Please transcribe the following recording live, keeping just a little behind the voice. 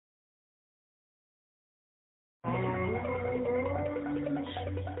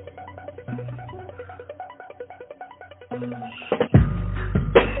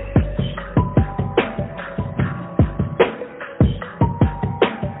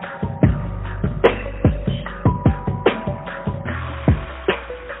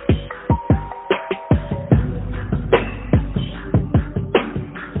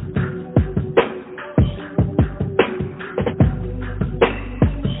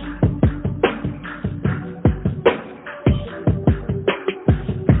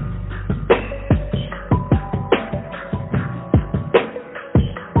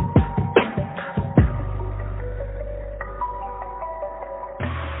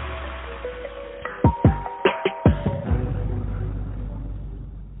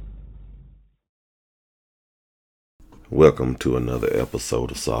Welcome to another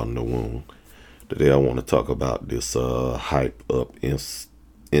episode of Salt in the Wound. Today I want to talk about this hype up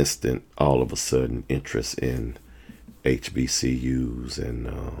instant all of a sudden interest in HBCUs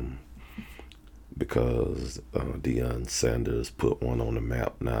and because Deion Sanders put one on the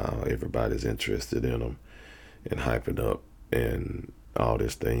map now, everybody's interested in them and hyping up and all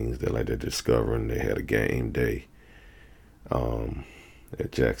these things they're discovering. They had a game day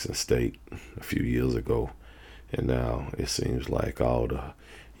at Jackson State a few years ago. And now it seems like all the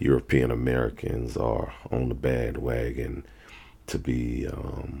European Americans are on the bandwagon to be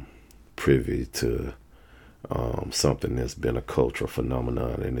privy to something that's been a cultural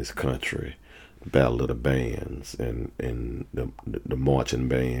phenomenon in this country. Battle of the bands and the marching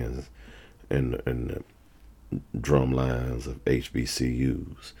bands and the drum lines of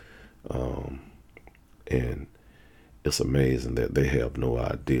HBCUs. And it's amazing that they have no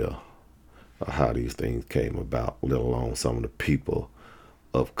idea how these things came about, let alone some of the people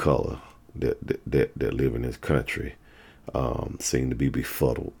of color that live in this country seem to be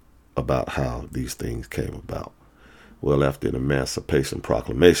befuddled about how these things came about. Well, after the Emancipation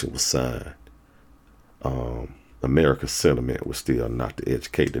Proclamation was signed, America's sentiment was still not to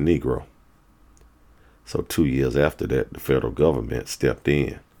educate the Negro. So 2 years after that, the federal government stepped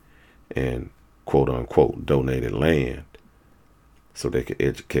in and quote unquote donated land so they could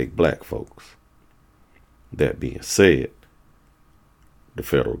educate black folks. That being said, the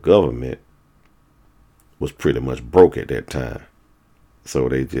federal government was pretty much broke at that time. So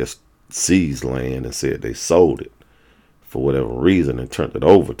they just seized land and said they sold it for whatever reason and turned it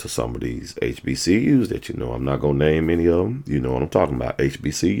over to some of these HBCUs that I'm not going to name any of them. You know what I'm talking about,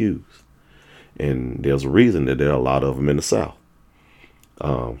 HBCUs. And there's a reason that there are a lot of them in the South.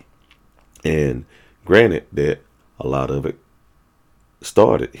 And granted that a lot of it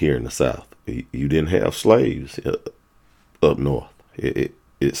started here in the South. You didn't have slaves up north. It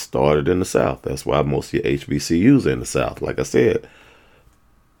started in the South. That's why most of your HBCUs are in the South. Like I said,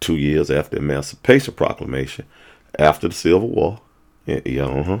 2 years after the Emancipation Proclamation, after the Civil War,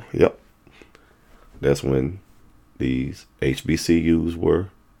 yep, that's when these HBCUs were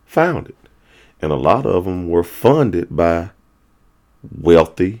founded. And a lot of them were funded by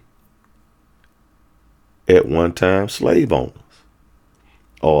wealthy, at one time, slave owners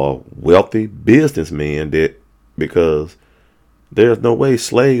or wealthy businessmen because there's no way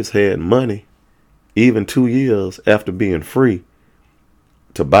slaves had money even 2 years after being free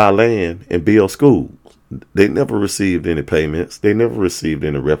to buy land and build schools. They never received any payments. They never received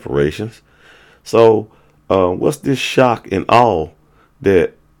any reparations. So what's this shock and awe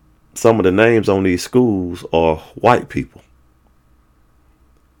that some of the names on these schools are white people?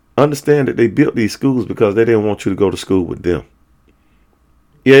 Understand that they built these schools because they didn't want you to go to school with them.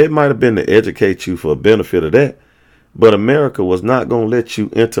 Yeah, it might have been to educate you for a benefit of that, but America was not going to let you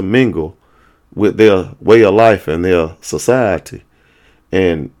intermingle with their way of life and their society.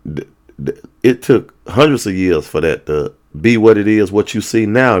 And it took hundreds of years for that to be what it is, what you see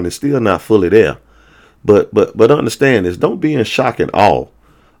now, and it's still not fully there. But understand this, don't be in shock and awe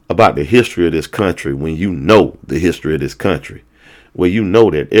about the history of this country when you know the history of this country, where you know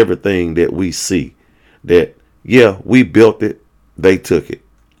that everything that we see, that, yeah, we built it, they took it.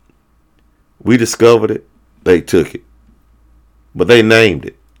 We discovered it, they took it. But they named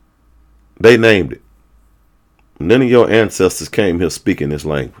it. They named it. None of your ancestors came here speaking this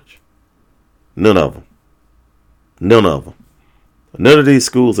language. None of them. None of them. None of these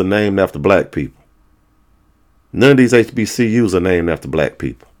schools are named after black people. None of these HBCUs are named after black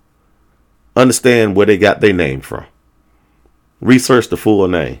people. Understand where they got their name from. Research the full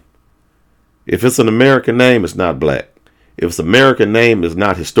name. If it's an American name, it's not black. If it's an American name, it's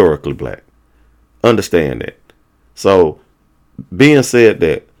not historically black. Understand that. So, being said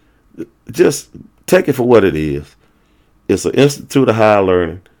that, just take it for what it is. It's an institute of higher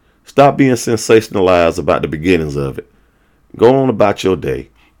learning. Stop being sensationalized about the beginnings of it. Go on about your day.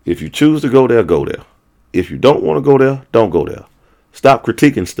 If you choose to go there, go there. If you don't want to go there, don't go there. Stop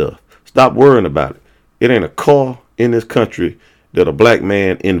critiquing stuff. Stop worrying about it. It ain't a car in this country that a black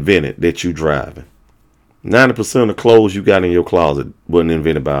man invented that you driving. 90% of the clothes you got in your closet wasn't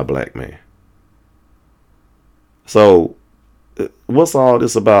invented by a black man. So what's all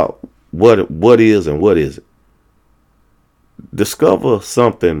this about? What is and what isn't? Discover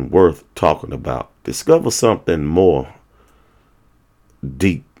something worth talking about. Discover something more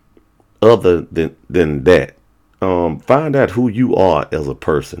deep other than that. Find out who you are as a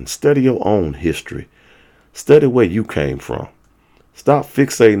person. Study your own history. Study where you came from. Stop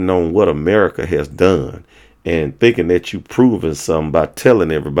fixating on what America has done and thinking that you proving something by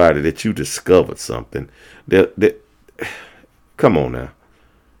telling everybody that you discovered something. That Come on now.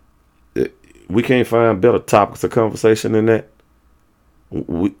 We can't find better topics of conversation than that.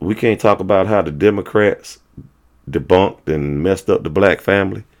 We can't talk about how the Democrats debunked and messed up the black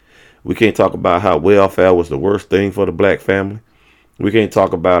family. We can't talk about how welfare was the worst thing for the black family. We can't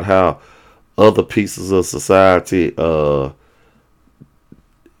talk about how other pieces of society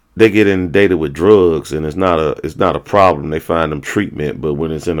they get inundated with drugs and it's not a problem. They find them treatment, but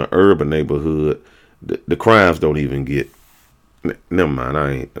when it's in an urban neighborhood, the crimes don't even get. Never mind.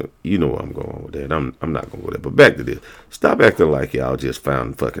 I ain't. You know where I'm going with that. I'm not gonna go there. But back to this. Stop acting like y'all just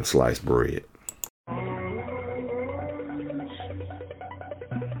found fucking sliced bread.